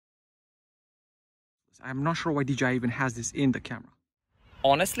I'm not sure why DJI even has this in the camera.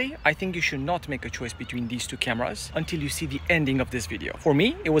 Honestly, I think you should not make a choice between these two cameras until you see the ending of this video. For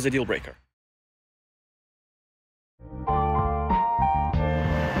me, it was a deal breaker.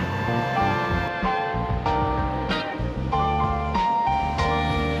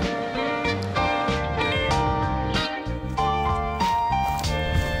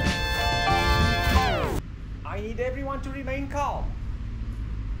 I need everyone to remain calm.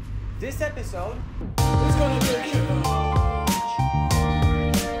 This episode is gonna be a huge.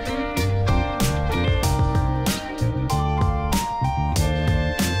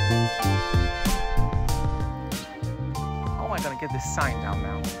 Get this sign down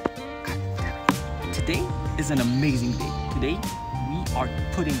now. God damn it. Today is an amazing day. Today we are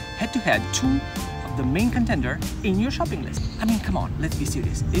putting head-to-head two of the main contender in your shopping list. I mean, come on, let's be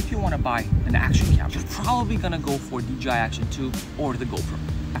serious. If you want to buy an action camera, you're probably gonna go for DJI Action 2 or the GoPro.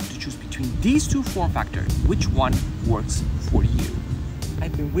 You have to choose between these two form factors. Which one works for you?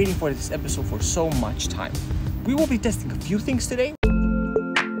 I've been waiting for this episode for so much time. We will be testing a few things today.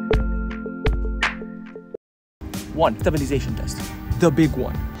 One, stabilization test. The big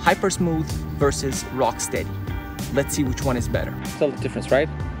one. HyperSmooth versus rock steady. Let's see which one is better. Tell the difference, right?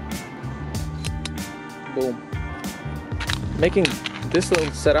 Boom. Making this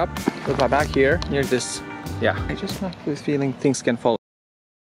little setup with my back here near this. Yeah, I just have this feeling things can fall.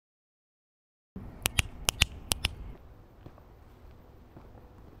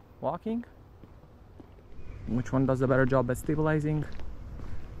 Walking. Which one does a better job at stabilizing?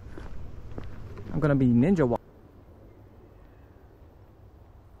 I'm gonna be ninja walking.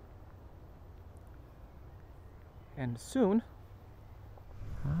 And soon,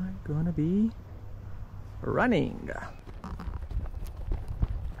 I'm gonna be running.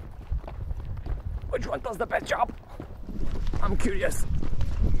 Which one does the best job? I'm curious.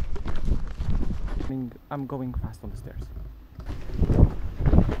 I'm going fast on the stairs.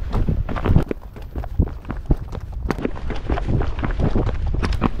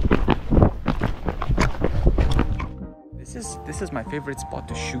 This is my favorite spot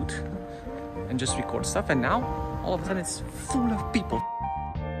to shoot and just record stuff, and now all of a sudden it's full of people.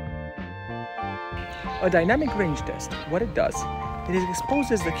 A dynamic range test, what it does, it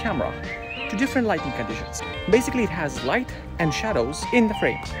exposes the camera to different lighting conditions. Basically, it has light and shadows in the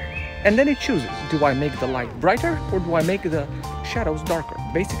frame, and then it chooses, do I make the light brighter or do I make the shadows darker?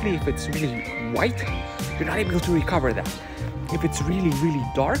 Basically, if it's really white, you're not able to recover that. If it's really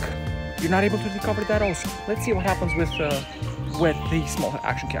dark, you're not able to recover that also. Let's see what happens with these small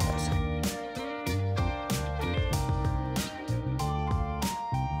action cameras.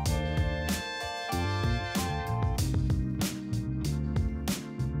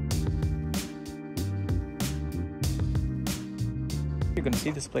 You're gonna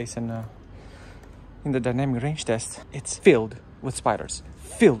see this place in the dynamic range test. It's filled with spiders.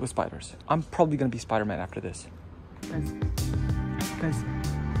 Filled with spiders. I'm probably gonna be Spider-Man after this. Guys.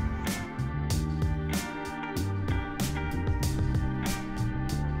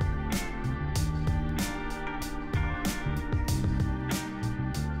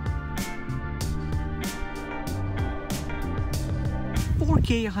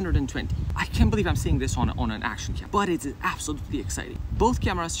 4K 120. I can't believe I'm saying this on an action cam, but it's absolutely exciting. Both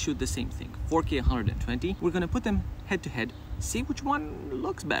cameras shoot the same thing, 4K 120. We're gonna put them head to head, see which one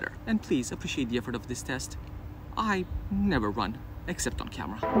looks better. And please appreciate the effort of this test. I never run except on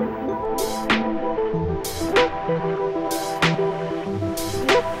camera.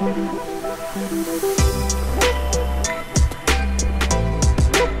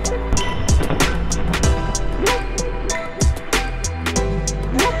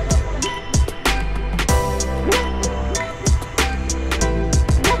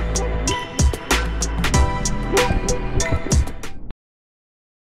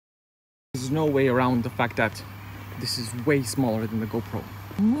 There's no way around the fact that this is way smaller than the GoPro.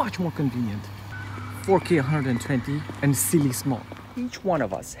 Much more convenient. 4K 120 and silly small. Each one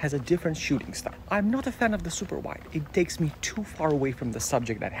of us has a different shooting style. I'm not a fan of the super wide. It takes me too far away from the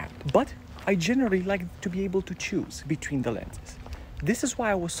subject at hand. But I generally like to be able to choose between the lenses. This is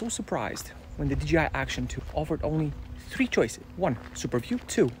why I was so surprised when the DJI Action 2 offered only 3 choices. 1, super view,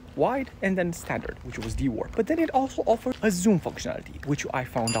 2, wide, and then standard, which was D-Warp. But then it also offered a zoom functionality, which I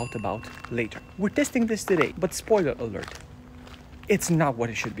found out about later. We're testing this today, but spoiler alert, it's not what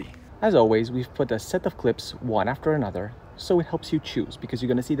it should be. As always, we've put a set of clips one after another, so it helps you choose because you're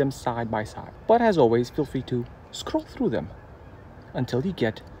gonna see them side by side. But as always, feel free to scroll through them until you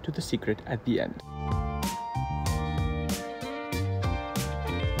get to the secret at the end.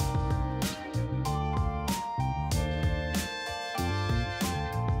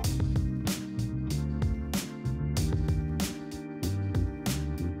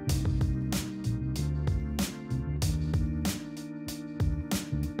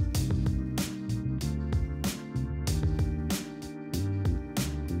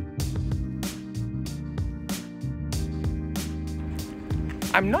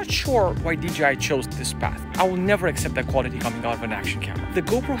 I'm not sure why DJI chose this path. I will never accept that quality coming out of an action camera. The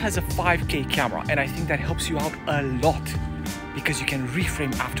GoPro has a 5K camera, and I think that helps you out a lot because you can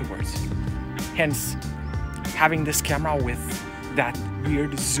reframe afterwards. Hence, having this camera with that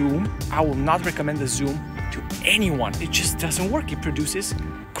weird zoom, I will not recommend the zoom to anyone. It just doesn't work. It produces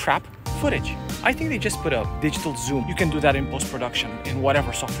crap footage. I think they just put a digital zoom. You can do that in post-production in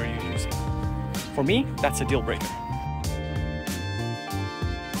whatever software you're using. For me, that's a deal breaker.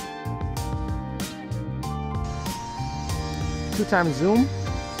 2x zoom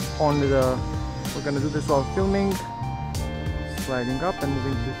on the, we're gonna do this while filming, sliding up and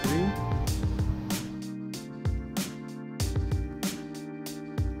moving to 3.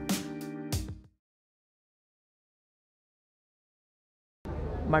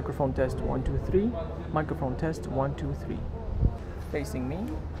 Microphone test 1 2 3. Microphone test 1 2 3. Facing me.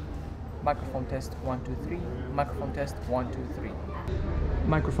 Microphone test 1 2 3. Microphone test 1 2 3.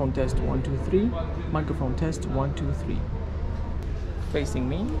 Microphone test 1 2 3. Microphone test 1 2 3. Facing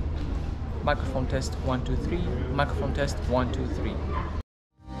me. Microphone test 1 2 3. Microphone test 1 2 3.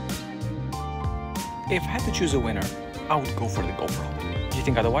 If I had to choose a winner, I would go for the GoPro. Do you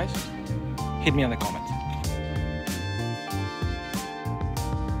think otherwise? Hit me on the comments.